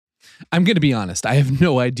I'm going to be honest. I have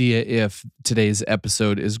no idea if today's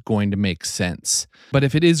episode is going to make sense. But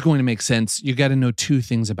if it is going to make sense, you got to know two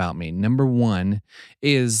things about me. Number one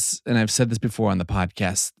is, and I've said this before on the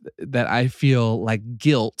podcast, that I feel like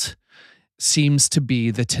guilt seems to be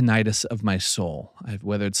the tinnitus of my soul.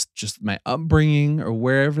 Whether it's just my upbringing or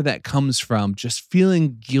wherever that comes from, just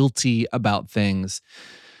feeling guilty about things.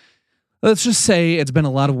 Let's just say it's been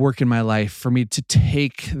a lot of work in my life for me to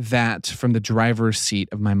take that from the driver's seat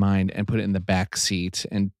of my mind and put it in the back seat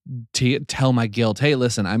and to tell my guilt, hey,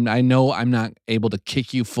 listen, I know I'm not able to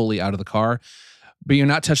kick you fully out of the car, but you're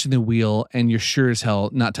not touching the wheel and you're sure as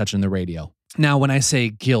hell not touching the radio. Now, when I say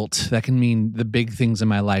guilt, that can mean the big things in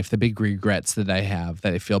my life, the big regrets that I have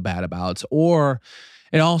that I feel bad about, or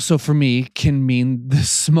it also, for me, can mean the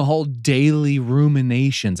small daily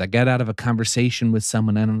ruminations. I get out of a conversation with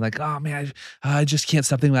someone and I'm like, oh man, I just can't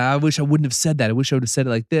stop thinking about it. I wish I wouldn't have said that. I wish I would have said it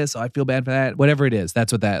like this. Oh, I feel bad for that. Whatever it is,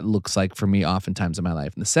 that's what that looks like for me oftentimes in my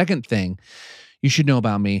life. And the second thing you should know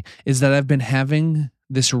about me is that I've been having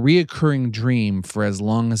this reoccurring dream for as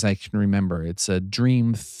long as I can remember. It's a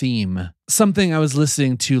dream theme. Something I was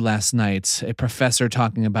listening to last night, a professor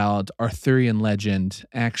talking about Arthurian legend,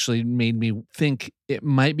 actually made me think it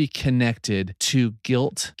might be connected to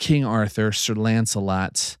guilt, King Arthur, Sir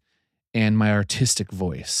Lancelot, and my artistic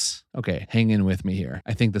voice. Okay, hang in with me here.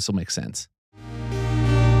 I think this will make sense.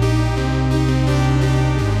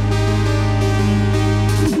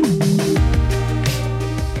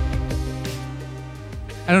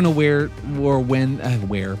 I don't know where or when, I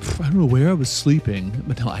don't know where I was sleeping,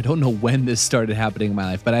 but no, I don't know when this started happening in my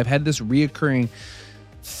life, but I've had this reoccurring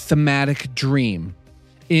thematic dream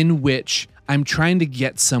in which I'm trying to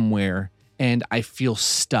get somewhere and I feel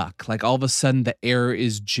stuck. Like all of a sudden the air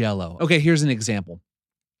is jello. Okay, here's an example.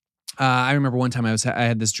 I remember one time I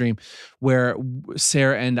had this dream where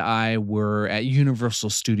Sarah and I were at Universal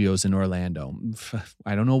Studios in Orlando.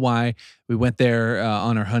 I don't know why. We went there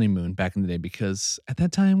on our honeymoon back in the day because at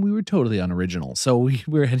that time we were totally unoriginal. So we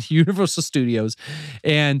were at Universal Studios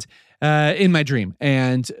and in my dream,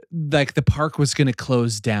 and like the park was going to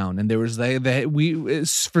close down, and there was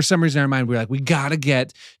for some reason in our mind we were like, we got to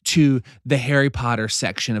get to the Harry Potter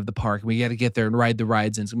section of the park. We got to get there and ride the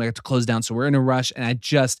rides, and so we have to close down. So we're in a rush, and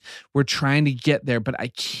we're trying to get there, but I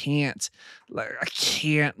can't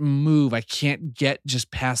move. I can't get just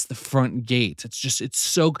past the front gate. It's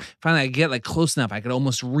so finally I get like close enough. I could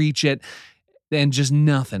almost reach it, and just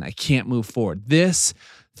nothing. I can't move forward. This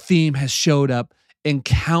theme has showed up in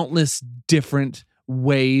countless different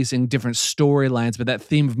ways and different storylines, but that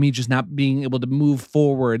theme of me just not being able to move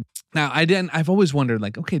forward. Now, I've always wondered,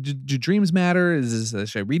 like, okay, do dreams matter?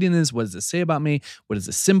 Should I read in this? What does this say about me? What does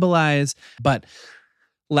it symbolize? But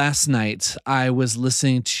last night, I was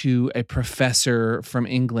listening to a professor from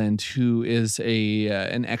England who is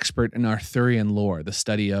an expert in Arthurian lore, the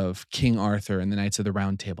study of King Arthur and the Knights of the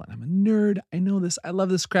Round Table. And I'm a nerd. I know this. I love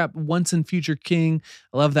this crap. Once and Future King.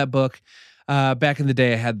 I love that book. Back in the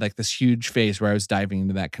day, I had like this huge phase where I was diving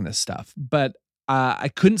into that kind of stuff. But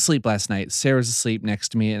I couldn't sleep last night. Sarah was asleep next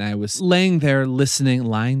to me, and I was lying there listening.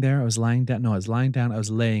 Lying there? I was lying down. No, I was lying down. I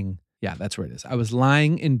was laying. Yeah, that's where it is. I was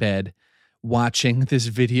lying in bed watching this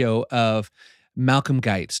video of Malcolm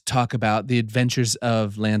Guite talk about the adventures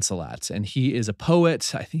of Lancelot. And he is a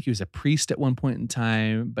poet. I think he was a priest at one point in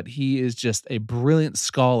time, but he is just a brilliant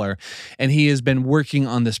scholar. And he has been working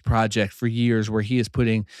on this project for years where he is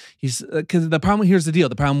because here's the deal.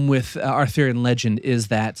 The problem with Arthurian legend is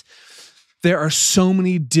that there are so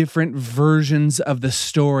many different versions of the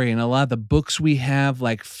story, and a lot of the books we have,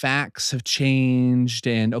 like, facts have changed.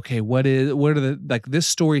 And okay, what are the, like, this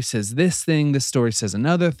story says this thing, this story says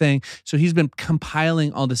another thing. So he's been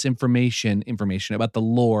compiling all this information about the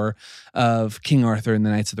lore of King Arthur and the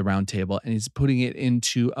Knights of the Round Table, and he's putting it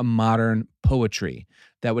into a modern poetry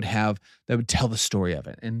that would tell the story of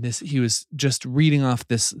it. And he was just reading off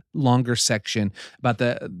this longer section about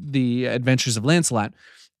the adventures of Lancelot.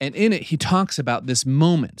 And in it, he talks about this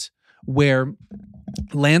moment where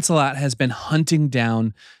Lancelot has been hunting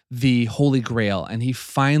down the Holy Grail, and he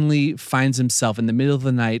finally finds himself in the middle of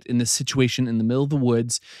the night in this situation in the middle of the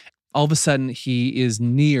woods. All of a sudden, he is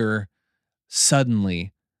near,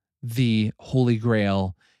 suddenly, the Holy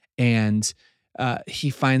Grail, and he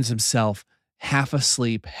finds himself half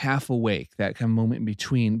asleep, half awake, that kind of moment in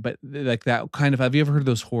between. But like that kind of, have you ever heard of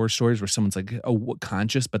those horror stories where someone's like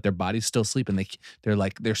conscious, but their body's still asleep, and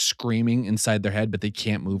they're screaming inside their head, but they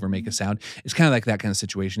can't move or make a sound? It's kind of like that kind of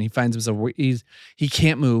situation. He finds himself where he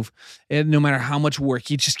can't move, and no matter how much work,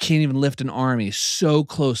 he just can't even lift an arm. He's so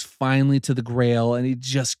close finally to the Grail, and he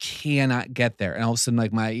just cannot get there. And all of a sudden,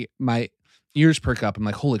 like my ears perk up. I'm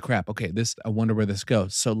like, holy crap. Okay, I wonder where this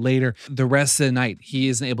goes. So later, the rest of the night, he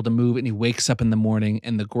isn't able to move and he wakes up in the morning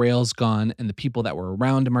and the grail's gone and the people that were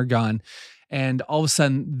around him are gone. And all of a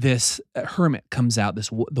sudden, this hermit comes out,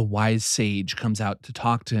 the wise sage comes out to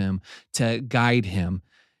talk to him, to guide him.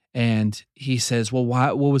 And he says, well,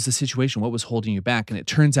 what was the situation? What was holding you back? And it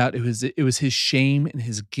turns out it was his shame and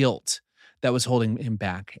his guilt that was holding him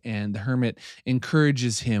back. And the hermit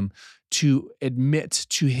encourages him to admit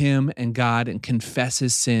to him and God and confess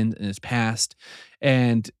his sin and his past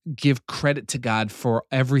and give credit to God for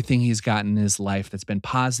everything he's gotten in his life that's been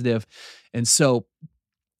positive. And so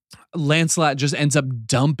Lancelot just ends up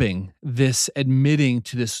dumping this, admitting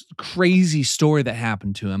to this crazy story that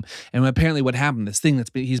happened to him. And apparently what happened, this thing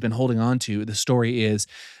he's been holding on to, the story is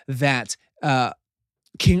that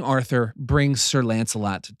King Arthur brings Sir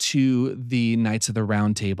Lancelot to the Knights of the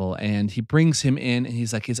Round Table, and he brings him in, and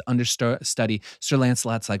he's like his understudy. Sir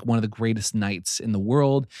Lancelot's like one of the greatest knights in the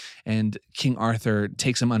world, and King Arthur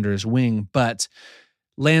takes him under his wing, but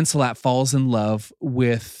Lancelot falls in love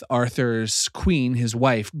with Arthur's queen, his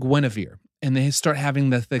wife, Guinevere. And they start having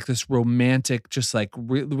this romantic, just like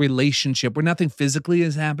relationship where nothing physically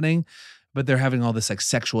is happening, but they're having all this like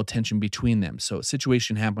sexual tension between them. So a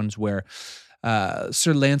situation happens where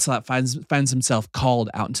Sir Lancelot finds himself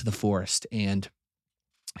called out into the forest, and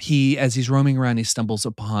as he's roaming around, he stumbles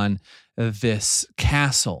upon this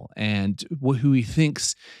castle, and who he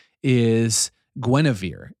thinks is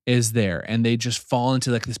Guinevere is there, and they just fall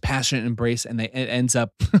into like this passionate embrace, and it ends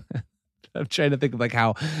up I'm trying to think of like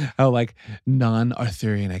how like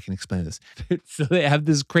non-Arthurian I can explain this. So they have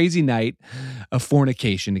this crazy night of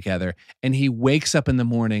fornication together, and he wakes up in the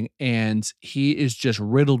morning and he is just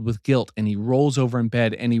riddled with guilt, and he rolls over in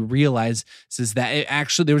bed and he realizes that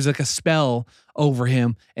there was like a spell over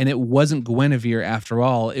him, and it wasn't Guinevere after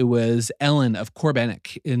all. It was Ellen of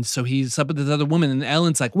Corbenic. And so he's up with this other woman, and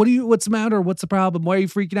Ellen's like, what's the matter? What's the problem? Why are you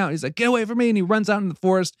freaking out? He's like, get away from me. And he runs out in the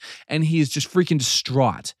forest, and he is just freaking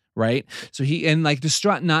distraught. Right. So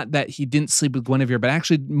distraught, not that he didn't sleep with Guinevere, but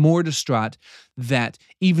actually more distraught that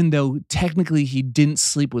even though technically he didn't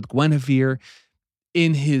sleep with Guinevere,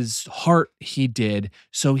 in his heart he did.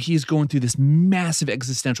 So he's going through this massive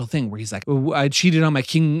existential thing where he's like, I cheated on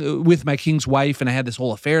with my king's wife, and I had this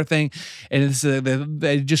whole affair thing, and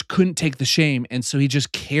I just couldn't take the shame. And so he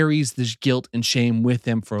just carries this guilt and shame with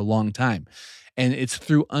him for a long time. And it's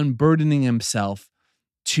through unburdening himself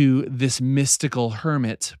to this mystical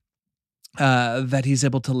hermit that he's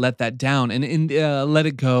able to let that down and let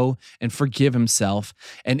it go and forgive himself.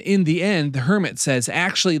 And in the end, the hermit says,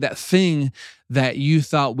 actually, that thing that you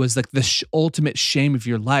thought was like the ultimate shame of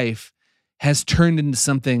your life has turned into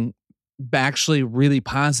something actually really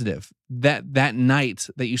positive. That night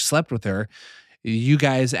that you slept with her, you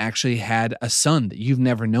guys actually had a son that you've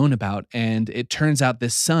never known about. And it turns out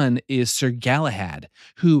this son is Sir Galahad,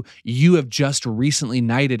 who you have just recently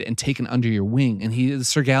knighted and taken under your wing. And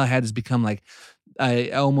Sir Galahad has become like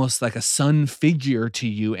almost like a son figure to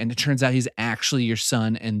you. And it turns out he's actually your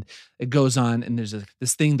son. And it goes on. And there's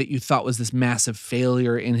this thing that you thought was this massive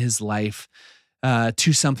failure in his life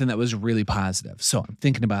to something that was really positive. So I'm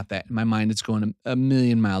thinking about that. In my mind, it's going a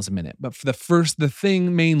million miles a minute. But for the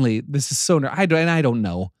thing mainly, this is so, I don't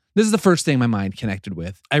know. This is the first thing my mind connected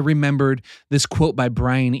with. I remembered this quote by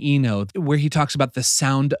Brian Eno where he talks about the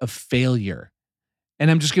sound of failure. And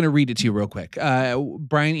I'm just going to read it to you real quick.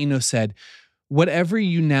 Brian Eno said, whatever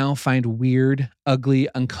you now find weird, ugly,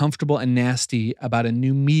 uncomfortable, and nasty about a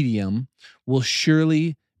new medium will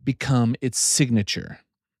surely become its signature.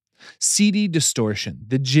 CD distortion,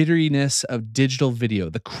 the jitteriness of digital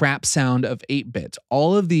video, the crap sound of 8-bit,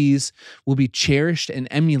 all of these will be cherished and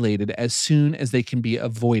emulated as soon as they can be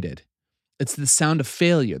avoided. It's the sound of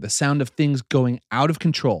failure, the sound of things going out of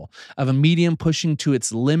control, of a medium pushing to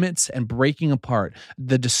its limits and breaking apart.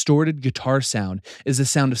 The distorted guitar sound is the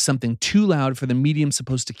sound of something too loud for the medium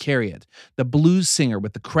supposed to carry it. The blues singer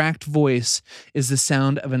with the cracked voice is the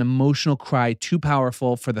sound of an emotional cry too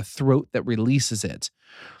powerful for the throat that releases it.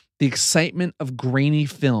 The excitement of grainy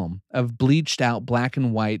film, of bleached out black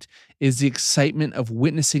and white, is the excitement of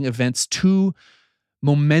witnessing events too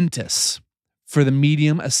momentous for the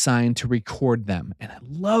medium assigned to record them. And I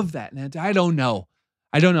love that. And I don't know.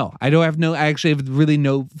 I actually have really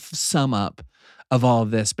no sum up of all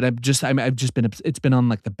of this, but it's been on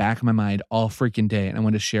like the back of my mind all freaking day. And I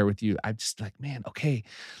want to share with you. I'm just like, man, okay,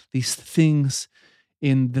 these things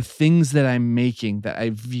in the things that I'm making that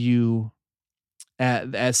I view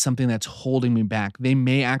as something that's holding me back, they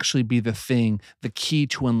may actually be the key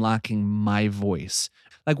to unlocking my voice.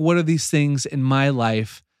 Like, what are these things in my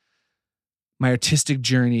life, my artistic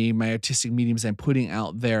journey, my artistic mediums I'm putting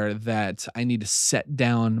out there, that I need to set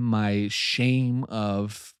down my shame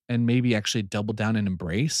of, and maybe actually double down and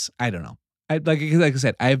embrace. I don't know. Like I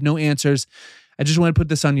said, I have no answers. I just want to put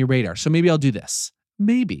this on your radar. So maybe I'll do this.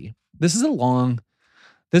 Maybe this is a long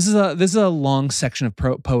section of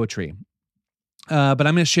poetry. But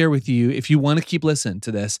I'm going to share with you, if you want to keep listening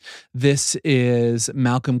to this, this is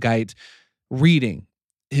Malcolm Guite reading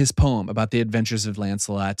his poem about the adventures of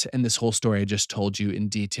Lancelot and this whole story I just told you in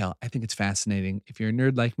detail. I think it's fascinating. If you're a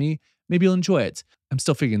nerd like me, maybe you'll enjoy it. I'm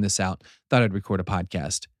still figuring this out. Thought I'd record a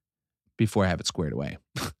podcast before I have it squared away,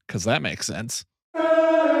 because that makes sense.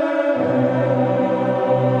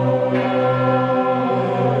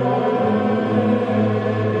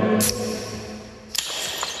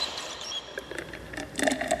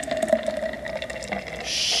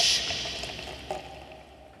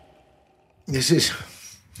 This is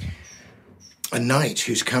a knight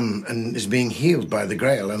who's come and is being healed by the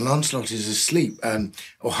Grail, and Lancelot is asleep,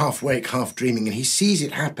 or half awake, half dreaming, and he sees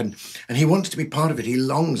it happen, and he wants to be part of it. He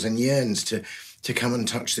longs and yearns to come and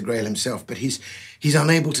touch the Grail himself, but he's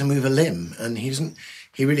unable to move a limb, and he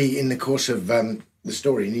really, in the course of the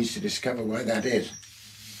story, needs to discover why that is.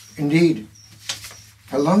 Indeed,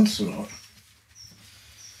 for Lancelot,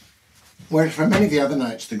 whereas for many of the other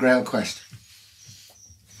knights, the Grail quest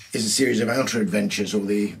is a series of outer adventures, or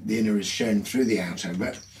the inner is shown through the outer.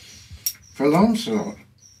 But for Lancelot,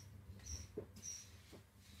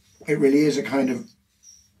 it really is a kind of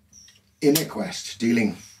inner quest,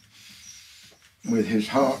 dealing with his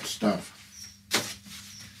heart stuff,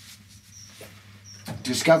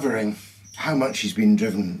 discovering how much he's been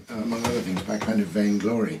driven, among other things, by kind of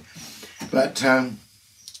vainglory. But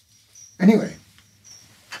anyway,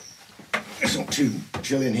 it's not too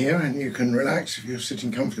chill in here, and you can relax if you're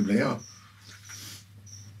sitting comfortably.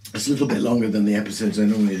 It's a little bit longer than the episodes I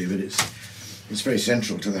normally do, but it's very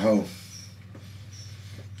central to the whole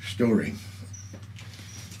story.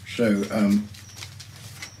 So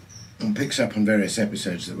it picks up on various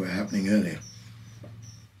episodes that were happening earlier.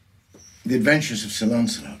 The Adventures of Sir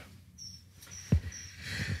Lancelot.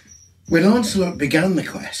 When Lancelot began the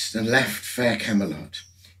quest and left fair Camelot,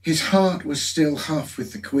 his heart was still half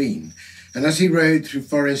with the Queen, and as he rode through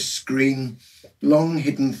forests green, long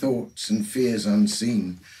hidden thoughts and fears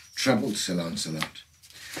unseen troubled Sir Lancelot.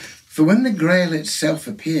 For when the Grail itself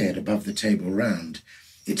appeared above the Table Round,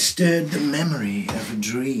 it stirred the memory of a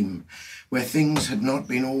dream, where things had not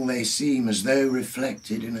been all they seem, as though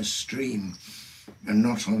reflected in a stream, and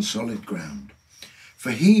not on solid ground.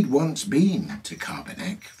 For he'd once been to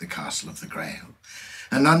Carbonek, the castle of the Grail,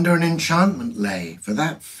 and under an enchantment lay, for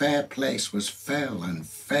that fair place was fell and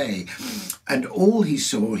fey, and all he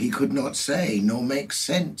saw he could not say, nor make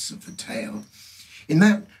sense of the tale. In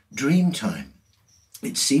that dream time,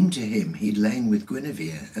 it seemed to him he'd lain with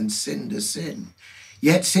Guinevere and sinned a sin,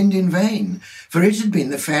 yet sinned in vain, for it had been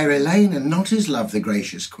the fair Elaine, and not his love the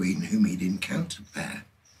gracious Queen whom he'd encountered there.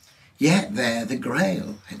 Yet there the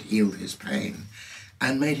Grail had healed his pain,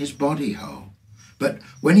 and made his body whole. But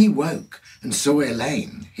when he woke and saw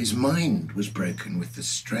Elaine, his mind was broken with the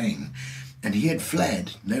strain, and he had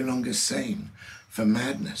fled, no longer sane, for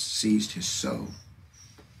madness seized his soul.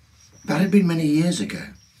 That had been many years ago.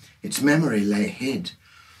 Its memory lay hid.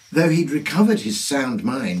 Though he'd recovered his sound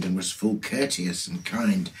mind and was full courteous and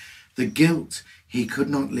kind, the guilt he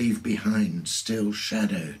could not leave behind still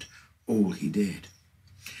shadowed all he did.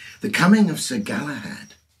 The coming of Sir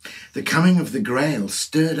Galahad, the coming of the Grail,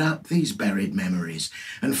 stirred up these buried memories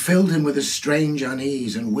and filled him with a strange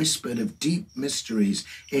unease, and whispered of deep mysteries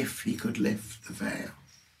if he could lift the veil.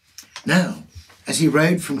 Now, as he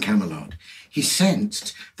rode from Camelot, he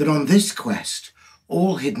sensed that on this quest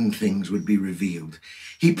all hidden things would be revealed.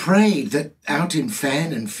 He prayed that out in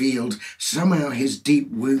fen and field somehow his deep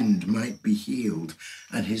wound might be healed,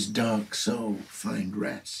 and his dark soul find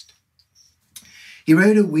rest. He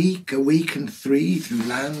rode a week and 3 through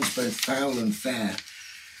lands both foul and fair,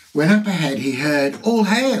 when up ahead he heard, "All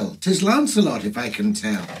hail, 'tis Lancelot, if I can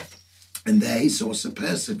tell." And there he saw Sir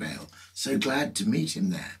Percivale, so glad to meet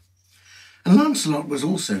him there. And Lancelot was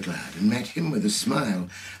also glad, and met him with a smile,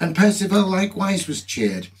 and Percivale likewise was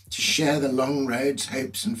cheered, to share the long road's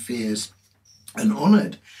hopes and fears, and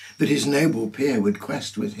honoured that his noble peer would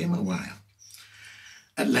quest with him a while.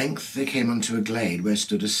 At length they came unto a glade where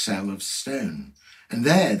stood a cell of stone, and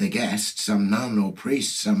there the guest, some nun or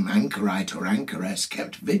priest, some anchorite or anchoress,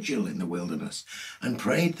 kept vigil in the wilderness, and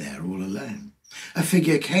prayed there all alone. A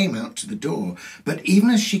figure came out to the door, but even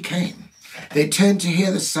as she came, they turned to hear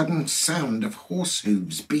the sudden sound of horse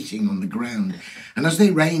hooves beating on the ground, and as they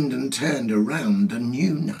reined and turned around, a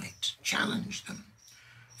new knight challenged them.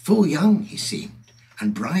 Full young he seemed,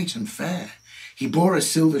 and bright and fair. He bore a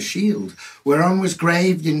silver shield, whereon was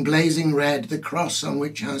graved in blazing red the cross on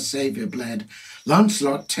which our Saviour bled.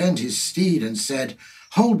 Lancelot turned his steed and said,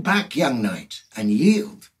 "Hold back, young knight, and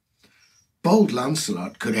yield." Bold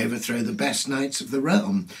Lancelot could overthrow the best knights of the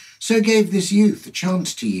realm, so gave this youth a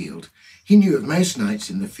chance to yield. He knew of most knights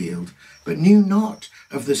in the field, but knew not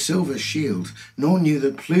of the silver shield, nor knew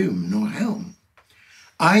the plume nor helm.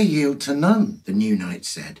 "I yield to none," the new knight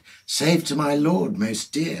said, "save to my lord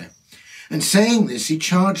most dear." And saying this, he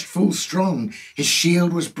charged full strong. His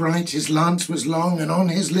shield was bright, his lance was long, and on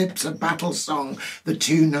his lips a battle song the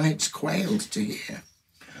two knights quailed to hear.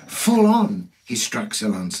 Full on he struck Sir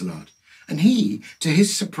Lancelot, and he, to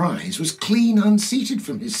his surprise, was clean unseated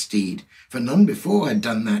from his steed, for none before had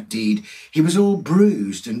done that deed. He was all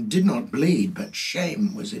bruised and did not bleed, but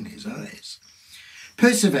shame was in his eyes.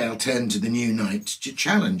 Perceval turned to the new knight to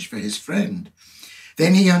challenge for his friend.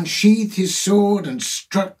 Then he unsheathed his sword and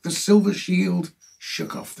struck the silver shield,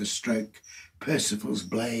 shook off the stroke. Percival's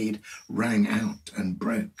blade rang out and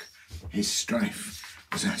broke. His strife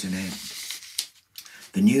was at an end.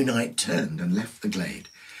 The new knight turned and left the glade.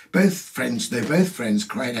 Though both friends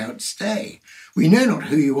cried out, "Stay! We know not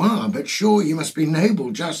who you are, but sure you must be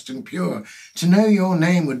noble, just and pure. To know your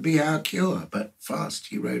name would be our cure." But fast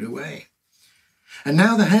he rode away. And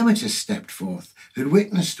now the hermitess stepped forth, who'd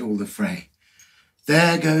witnessed all the fray.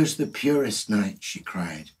 "There goes the purest knight," she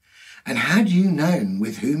cried, "and had you known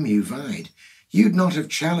with whom you vied, you'd not have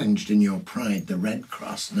challenged in your pride the Red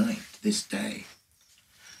Cross Knight this day."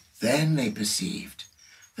 Then they perceived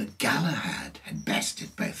that Galahad had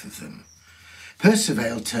bested both of them.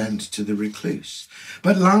 Perceval turned to the recluse,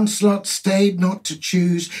 but Lancelot stayed not to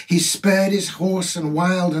choose. He spurred his horse and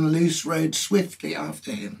wild and loose rode swiftly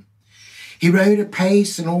after him. He rode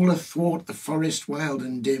apace and all athwart the forest wild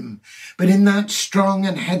and dim. But in that strong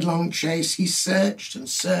and headlong chase he searched and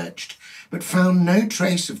searched, but found no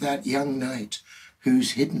trace of that young knight,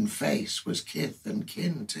 whose hidden face was kith and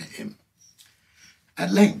kin to him.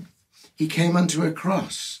 At length he came unto a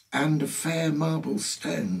cross and a fair marble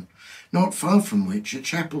stone, not far from which a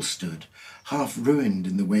chapel stood, half ruined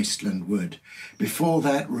in the wasteland wood. Before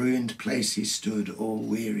that ruined place he stood, all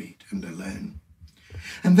wearied and alone.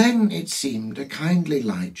 And then, it seemed, a kindly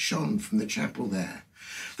light shone from the chapel there.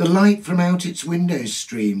 The light from out its windows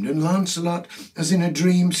streamed, and Lancelot, as in a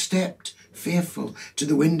dream, stepped, fearful, to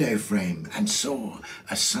the window frame, and saw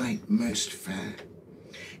a sight most fair.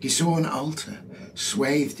 He saw an altar,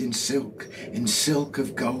 swathed in silk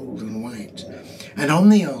of gold and white, and on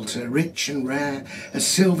the altar, rich and rare, a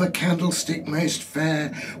silver candlestick most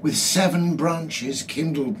fair, with 7 branches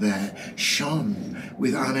kindled there, shone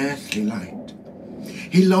with unearthly light.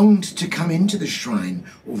 He longed to come into the shrine,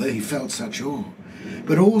 although he felt such awe,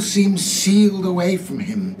 but all seemed sealed away from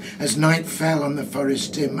him as night fell on the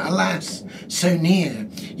forest dim. Alas, so near,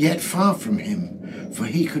 yet far from him, for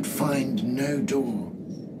he could find no door.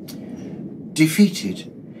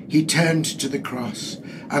 Defeated, he turned to the cross,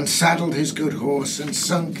 unsaddled his good horse, and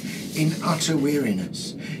sunk in utter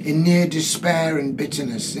weariness, in near despair and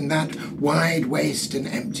bitterness, in that wide waste and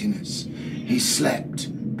emptiness. He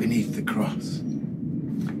slept beneath the cross.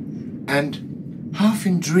 And half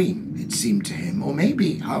in dream, it seemed to him, or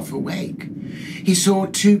maybe half awake, he saw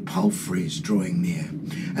 2 palfreys drawing near,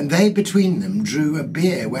 and they between them drew a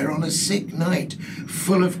bier, whereon a sick knight,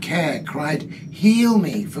 full of care, cried, "Heal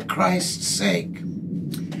me for Christ's sake."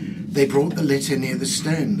 They brought the litter near the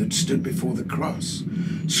stone that stood before the cross.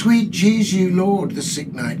 "Sweet Jesu, Lord," the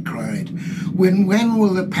sick knight cried, when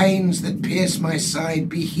will the pains that pierce my side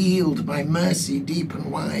be healed by mercy deep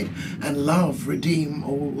and wide, and love redeem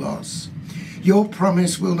all loss? Your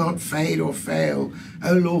promise will not fade or fail.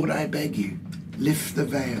 O Lord, I beg you, lift the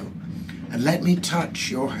veil, and let me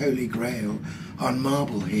touch your holy grail on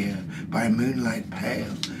marble here by moonlight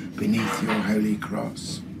pale beneath your holy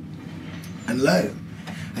cross. And lo,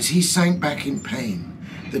 as he sank back in pain,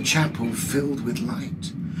 the chapel filled with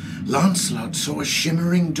light. Lancelot saw a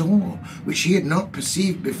shimmering door, which he had not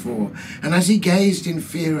perceived before, and as he gazed in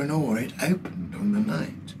fear and awe, it opened on the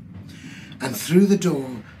night. And through the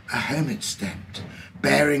door a hermit stepped,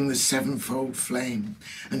 bearing the 7-fold flame,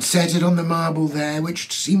 and set it on the marble there,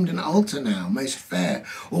 which seemed an altar now, most fair,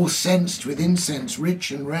 all censed with incense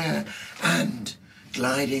rich and rare, and,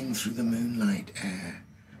 gliding through the moonlight air,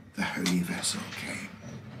 the holy vessel came.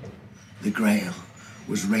 The Grail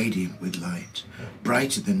was radiant with light,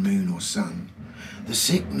 brighter than moon or sun. The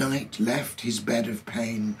sick knight left his bed of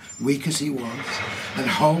pain, weak as he was, and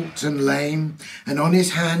halt and lame, and on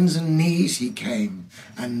his hands and knees he came,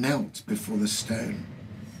 and knelt before the stone.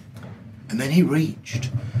 And then he reached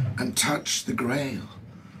and touched the Grail,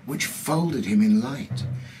 which folded him in light.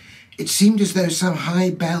 It seemed as though some high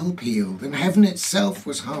bell pealed, and heaven itself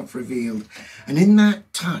was half revealed, and in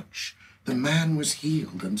that touch the man was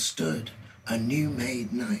healed and stood a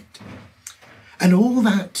new-made knight. And all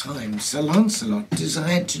that time Sir Lancelot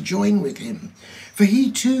desired to join with him, for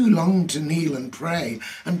he too longed to kneel and pray,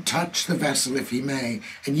 and touch the vessel if he may,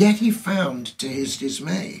 and yet he found, to his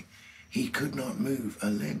dismay, he could not move a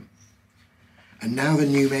limb. And now the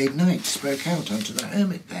new-made knight spoke out unto the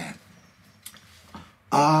hermit there.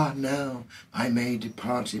 Ah, now I may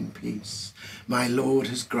depart in peace. My Lord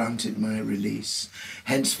has granted my release.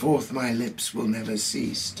 Henceforth my lips will never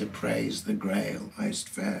cease to praise the Grail most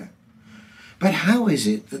fair. But how is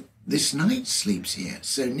it that this knight sleeps here,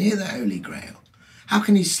 so near the Holy Grail? How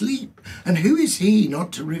can he sleep? And who is he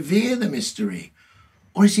not to revere the mystery?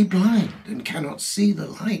 Or is he blind and cannot see the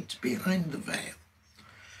light behind the veil?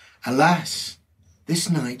 Alas, this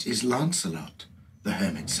knight is Lancelot, the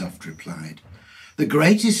hermit soft replied. The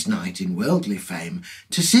greatest knight in worldly fame,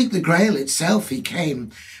 to seek the Grail itself he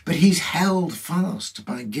came, but he's held fast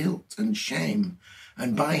by guilt and shame,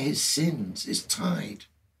 and by his sins is tied.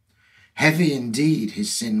 Heavy indeed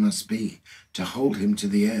his sin must be, to hold him to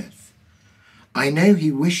the earth. I know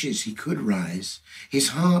he wishes he could rise, his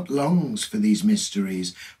heart longs for these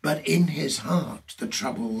mysteries, but in his heart the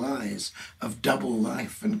trouble lies of double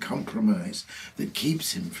life and compromise that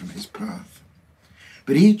keeps him from his path.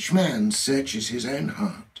 But each man searches his own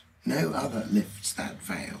heart, no other lifts that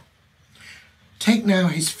veil. Take now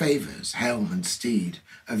his favours, helm and steed,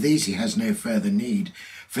 of these he has no further need,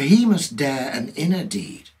 for he must dare an inner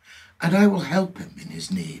deed, and I will help him in his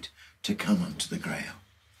need to come unto the Grail.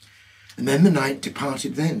 And then the knight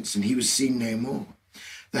departed thence, and he was seen no more.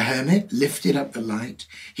 The hermit lifted up the light,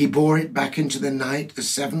 he bore it back into the night, the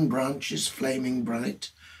 7 branches flaming bright,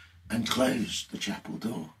 and closed the chapel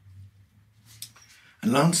door.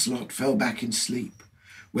 And Lancelot fell back in sleep,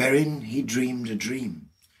 wherein he dreamed a dream.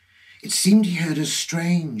 It seemed he heard a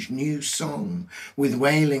strange new song, with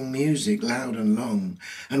wailing music loud and long,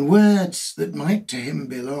 and words that might to him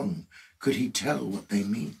belong, could he tell what they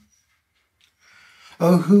mean.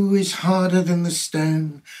 Oh, who is harder than the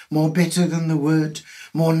stone, more bitter than the wood,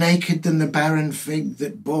 more naked than the barren fig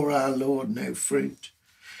that bore our Lord no fruit?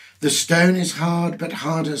 The stone is hard, but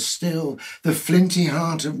harder still, the flinty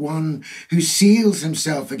heart of one who seals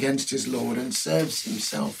himself against his Lord and serves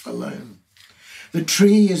himself alone. The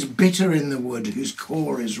tree is bitter in the wood, whose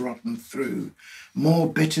core is rotten through.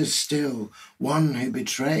 More bitter still, one who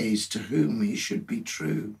betrays to whom he should be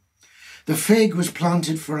true. The fig was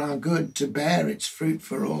planted for our good, to bear its fruit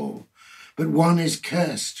for all. But one is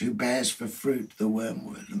cursed who bears for fruit the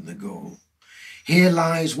wormwood and the gall. Here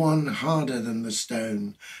lies one harder than the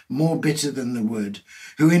stone, more bitter than the wood,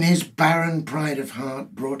 who in his barren pride of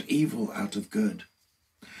heart brought evil out of good.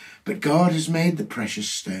 But God has made the precious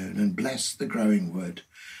stone and blessed the growing wood.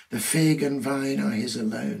 The fig and vine are his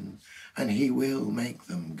alone, and he will make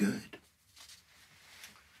them good.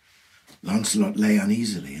 Lancelot lay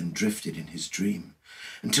uneasily and drifted in his dream,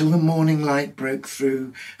 until the morning light broke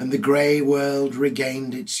through, and the grey world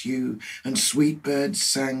regained its hue, and sweet birds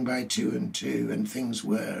sang by 2 and 2, and things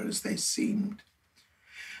were as they seemed.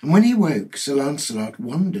 And when he woke, Sir Lancelot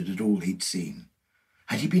wondered at all he'd seen.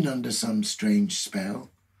 Had he been under some strange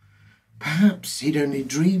spell? Perhaps he'd only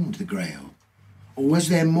dreamed the Grail, or was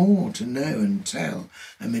there more to know and tell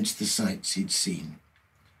amidst the sights he'd seen?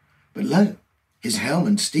 But lo, his helm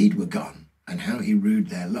and steed were gone, and how he rued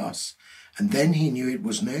their loss. And then he knew it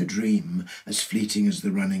was no dream, as fleeting as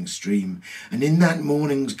the running stream, and in that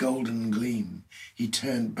morning's golden gleam he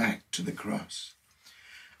turned back to the cross.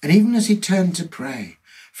 And even as he turned to pray,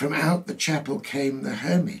 from out the chapel came the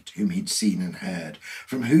hermit whom he'd seen and heard,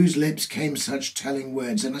 from whose lips came such telling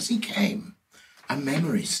words, and as he came, a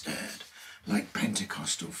memory stirred like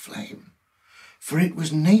Pentecostal flame. For it was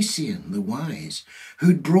Nacien the wise,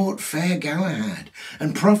 who'd brought fair Galahad,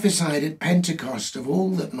 and prophesied at Pentecost of all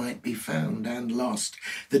that might be found and lost,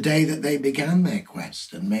 the day that they began their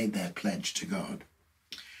quest and made their pledge to God.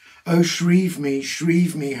 "Oh, shrieve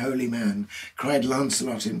me, holy man," cried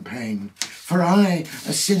Lancelot in pain, "for I,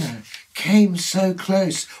 a sinner, came so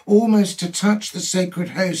close, almost to touch the sacred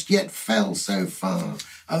host, yet fell so far,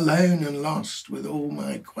 alone and lost, with all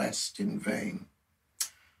my quest in vain."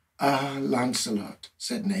 "Ah, Lancelot,"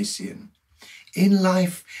 said Nacien, "in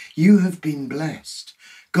life you have been blessed.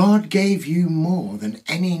 God gave you more than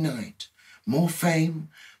any knight, more fame,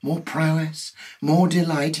 more prowess, more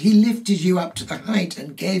delight. He lifted you up to the height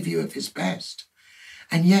and gave you of his best.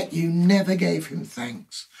 And yet you never gave him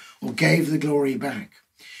thanks or gave the glory back.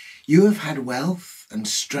 You have had wealth and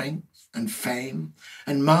strength and fame,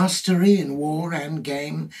 and mastery in war and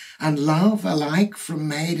game, and love alike from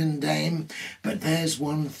maid and dame. But there's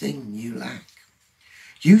one thing you lack.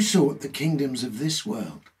 You sought the kingdoms of this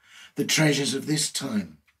world, the treasures of this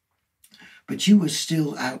time, but you were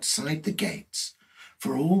still outside the gates,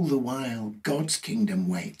 for all the while God's kingdom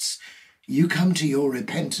waits. You come to your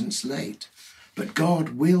repentance late, but God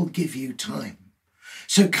will give you time.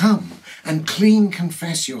 So come and clean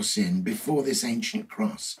confess your sin before this ancient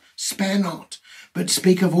cross. Spare not, but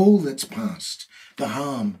speak of all that's past, the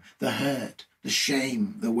harm, the hurt, the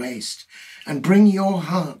shame, the waste, and bring your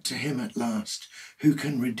heart to him at last, who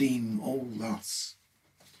can redeem all loss.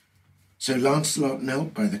 So Lancelot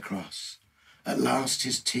knelt by the cross. At last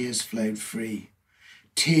his tears flowed free,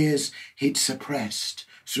 tears he'd suppressed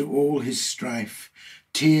through all his strife,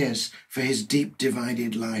 tears for his deep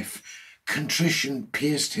divided life. Contrition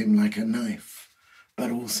pierced him like a knife,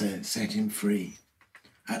 but also set him free.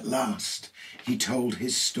 At last he told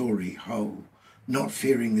his story whole, not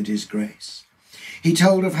fearing the disgrace. He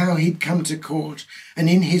told of how he'd come to court, and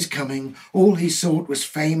in his coming all he sought was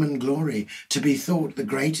fame and glory, to be thought the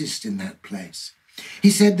greatest in that place.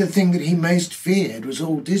 He said the thing that he most feared was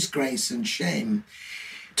all disgrace and shame.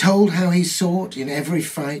 Told how he sought in every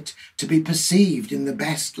fight to be perceived in the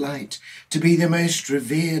best light, to be the most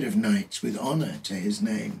revered of knights with honour to his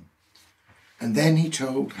name. And then he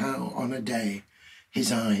told how on a day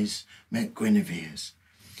his eyes met Guinevere's,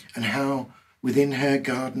 and how within her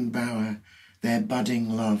garden bower their budding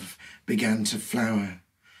love began to flower.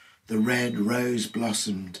 The red rose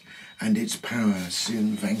blossomed, and its power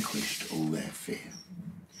soon vanquished all their fear.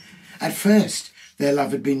 At first their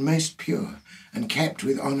love had been most pure, and kept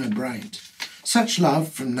with honour bright. Such love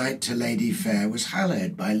from knight to lady fair was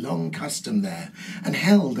hallowed by long custom there, and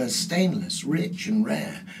held as stainless, rich and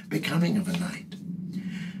rare, becoming of a knight.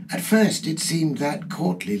 At first it seemed that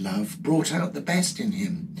courtly love brought out the best in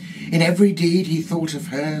him. In every deed he thought of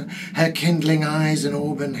her, her kindling eyes and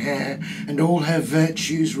auburn hair, and all her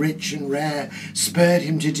virtues rich and rare, spurred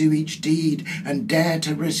him to do each deed, and dare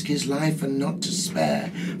to risk his life and not to spare,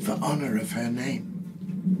 for honour of her name.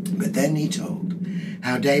 But then he told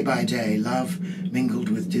how day by day love mingled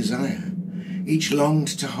with desire. Each longed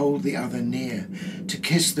to hold the other near, to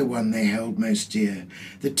kiss the one they held most dear.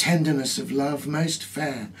 The tenderness of love most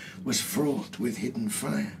fair was fraught with hidden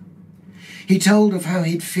fire. He told of how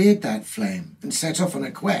he'd feared that flame and set off on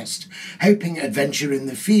a quest, hoping adventure in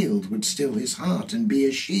the field would still his heart and be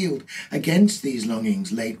a shield against these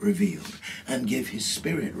longings late revealed, and give his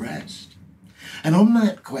spirit rest. And on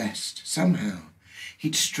that quest, somehow,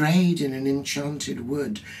 he'd strayed in an enchanted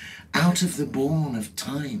wood, out of the bourne of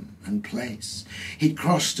time and place. He'd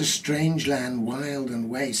crossed a strange land wild and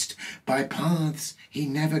waste, by paths he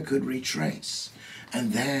never could retrace,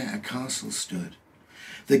 and there a castle stood.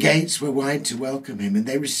 The gates were wide to welcome him, and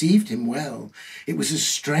they received him well. It was a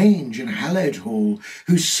strange and hallowed hall,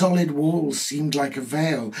 whose solid walls seemed like a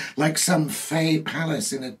veil, like some fey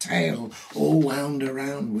palace in a tale, all wound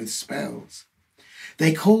around with spells.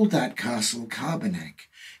 They called that castle Carbonek.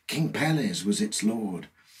 King Pelles was its lord,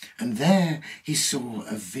 and there he saw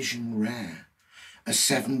a vision rare, a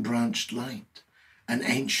seven-branched light, an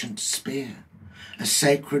ancient spear, a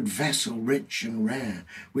sacred vessel rich and rare,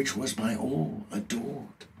 which was by all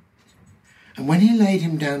adored. And when he laid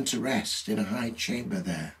him down to rest in a high chamber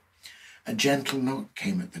there, a gentle knock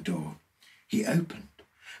came at the door. He opened,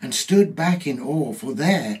 and stood back in awe, for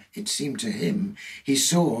there, it seemed to him, he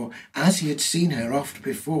saw, as he had seen her oft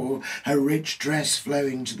before, her rich dress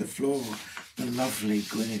flowing to the floor, the lovely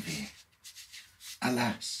Guinevere.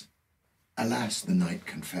 Alas, alas, the knight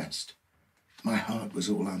confessed, my heart was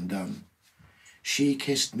all undone. She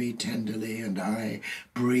kissed me tenderly, and I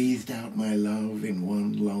breathed out my love in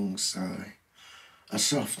one long sigh. A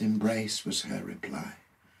soft embrace was her reply,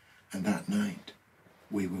 and that night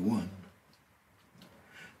we were one.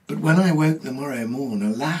 But when I woke the morrow morn,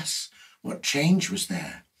 alas, what change was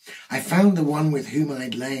there! I found the one with whom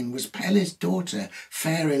I'd lain was Pelles' daughter,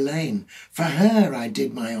 fair Elaine. For her I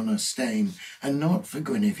did my honour stain, and not for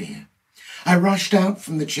Guinevere. I rushed out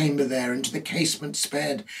from the chamber there, into the casement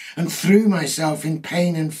sped, and threw myself in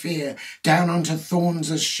pain and fear down onto thorns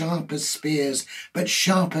as sharp as spears, but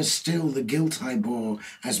sharper still the guilt I bore,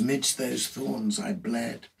 as midst those thorns I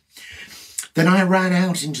bled. Then I ran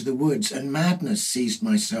out into the woods, and madness seized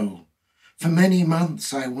my soul. For many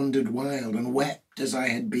months I wandered wild, and wept as I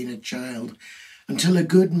had been a child, until a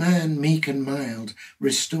good man, meek and mild,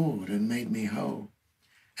 restored and made me whole.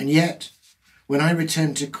 And yet, when I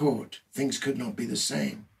returned to court, things could not be the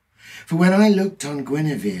same. For when I looked on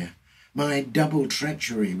Guinevere, my double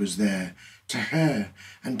treachery was there, to her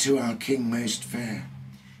and to our king most fair.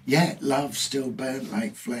 yet love still burnt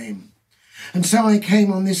like flame. And so I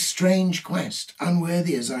came on this strange quest,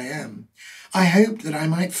 unworthy as I am. I hoped that I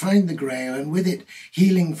might find the Grail, and with it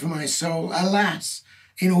healing for my soul. Alas,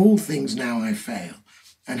 in all things now I fail,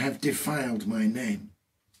 and have defiled my name.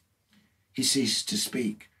 He ceased to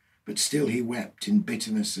speak, but still he wept in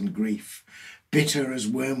bitterness and grief, bitter as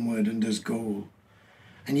wormwood and as gall.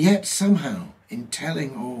 And yet somehow, in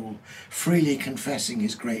telling all, freely confessing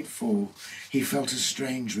his great fall, he felt a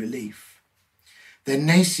strange relief. Then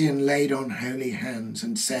Nacian laid on holy hands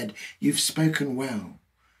and said, "You've spoken well.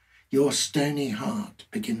 Your stony heart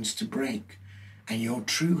begins to break, and your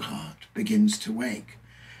true heart begins to wake.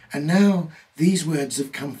 And now these words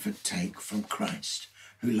of comfort take from Christ,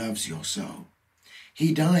 who loves your soul.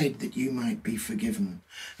 He died that you might be forgiven,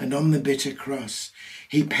 and on the bitter cross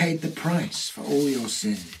he paid the price for all your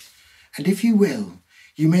sin. And if you will,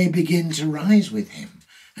 you may begin to rise with him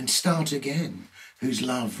and start again, whose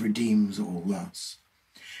love redeems all loss.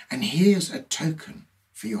 And here's a token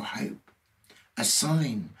for your hope, a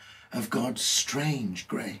sign of God's strange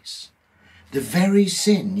grace. The very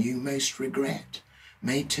sin you most regret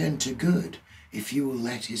may turn to good if you will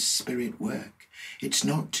let his Spirit work. It's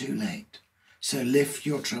not too late, so lift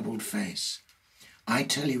your troubled face. I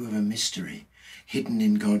tell you of a mystery hidden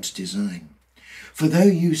in God's design. For though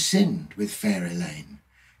you sinned with fair Elaine,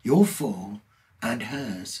 your fall and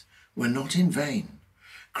hers were not in vain.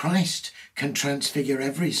 Christ can transfigure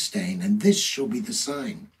every stain, and this shall be the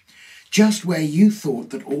sign. Just where you thought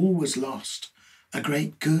that all was lost, a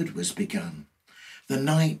great good was begun. The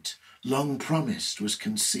night long promised was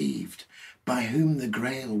conceived, by whom the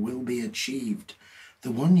Grail will be achieved.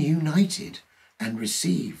 The one united and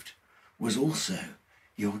received was also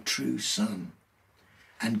your true Son.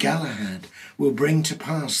 And Galahad will bring to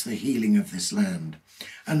pass the healing of this land.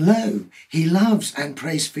 And lo, he loves and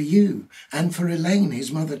prays for you, and for Elaine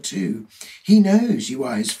his mother too. He knows you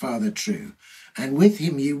are his father true, and with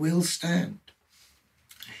him you will stand.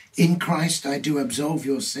 In Christ I do absolve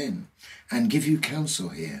your sin, and give you counsel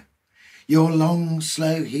here. Your long,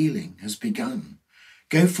 slow healing has begun.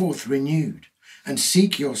 Go forth renewed, and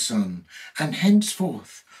seek your Son, and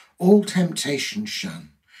henceforth all temptation shun,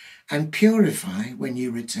 and purify when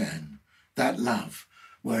you return that love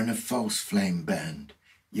wherein a false flame burned,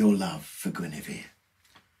 your love for Guinevere.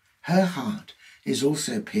 Her heart is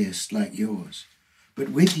also pierced like yours, but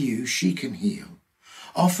with you she can heal.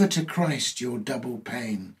 Offer to Christ your double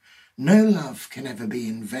pain. No love can ever be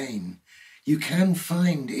in vain. You can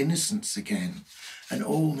find innocence again, and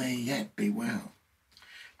all may yet be well.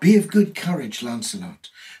 Be of good courage, Lancelot.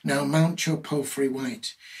 Now mount your palfrey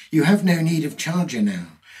white. You have no need of charger now,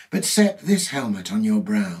 but set this helmet on your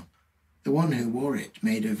brow. The one who wore it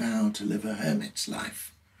made a vow to live a hermit's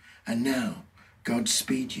life. And now, God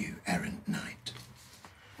speed you, errant knight.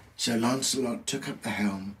 So Lancelot took up the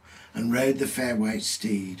helm and rode the fair white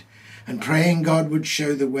steed, and praying God would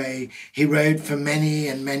show the way, he rode for many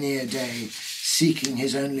and many a day, seeking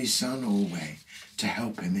his only son alway to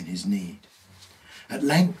help him in his need. At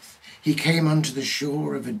length he came unto the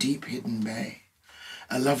shore of a deep hidden bay.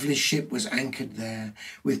 A lovely ship was anchored there,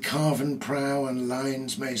 with carven prow and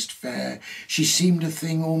lines most fair. She seemed a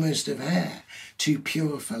thing almost of air, too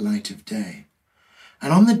pure for light of day.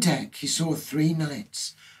 And on the deck he saw 3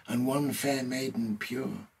 knights, and one fair maiden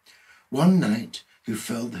pure. One knight, who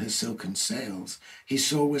furled her silken sails, he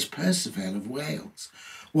saw was Percival of Wales.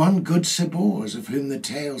 One good Sir Bors, of whom the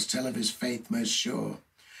tales tell of his faith most sure.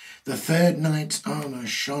 The third knight's armour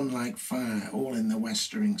shone like fire, all in the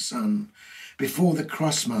westering sun. Before the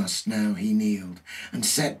crossmast now he kneeled, and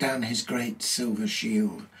set down his great silver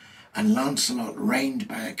shield. And Lancelot reined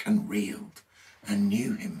back and reeled, and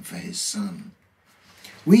knew him for his son.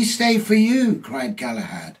 "We stay for you," cried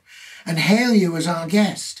Galahad, "and hail you as our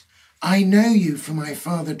guest. I know you for my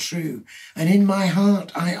father true, and in my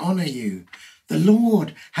heart I honour you. The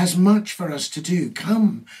Lord has much for us to do.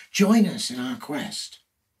 Come, join us in our quest."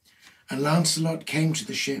 And Lancelot came to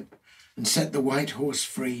the ship, and set the white horse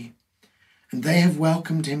free, and they have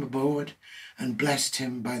welcomed him aboard, and blessed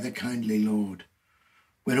him by the kindly Lord.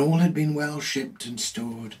 When all had been well shipped and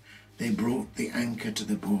stored, they brought the anchor to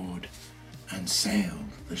the board, and sailed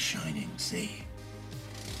the shining sea.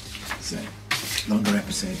 So, longer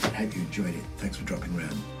episode, but hope you enjoyed it. Thanks for dropping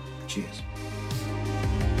round. Cheers.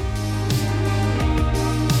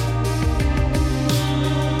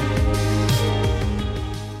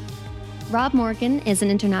 Rob Morgan is an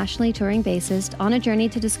internationally touring bassist on a journey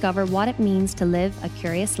to discover what it means to live a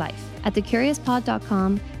curious life. At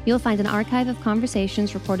thecuriouspod.com, you'll find an archive of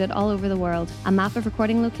conversations reported all over the world, a map of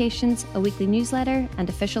recording locations, a weekly newsletter, and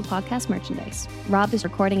official podcast merchandise. Rob is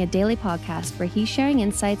recording a daily podcast where he's sharing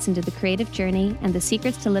insights into the creative journey and the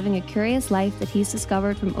secrets to living a curious life that he's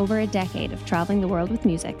discovered from over a decade of traveling the world with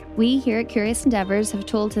music. We here at Curious Endeavors have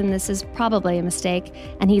told him this is probably a mistake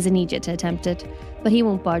and he's an idiot to attempt it, but he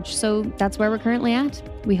won't budge, so that's where we're currently at.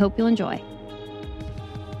 We hope you'll enjoy.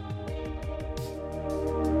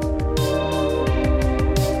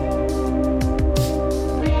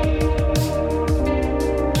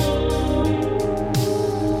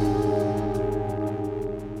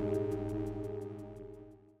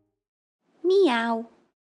 Meow.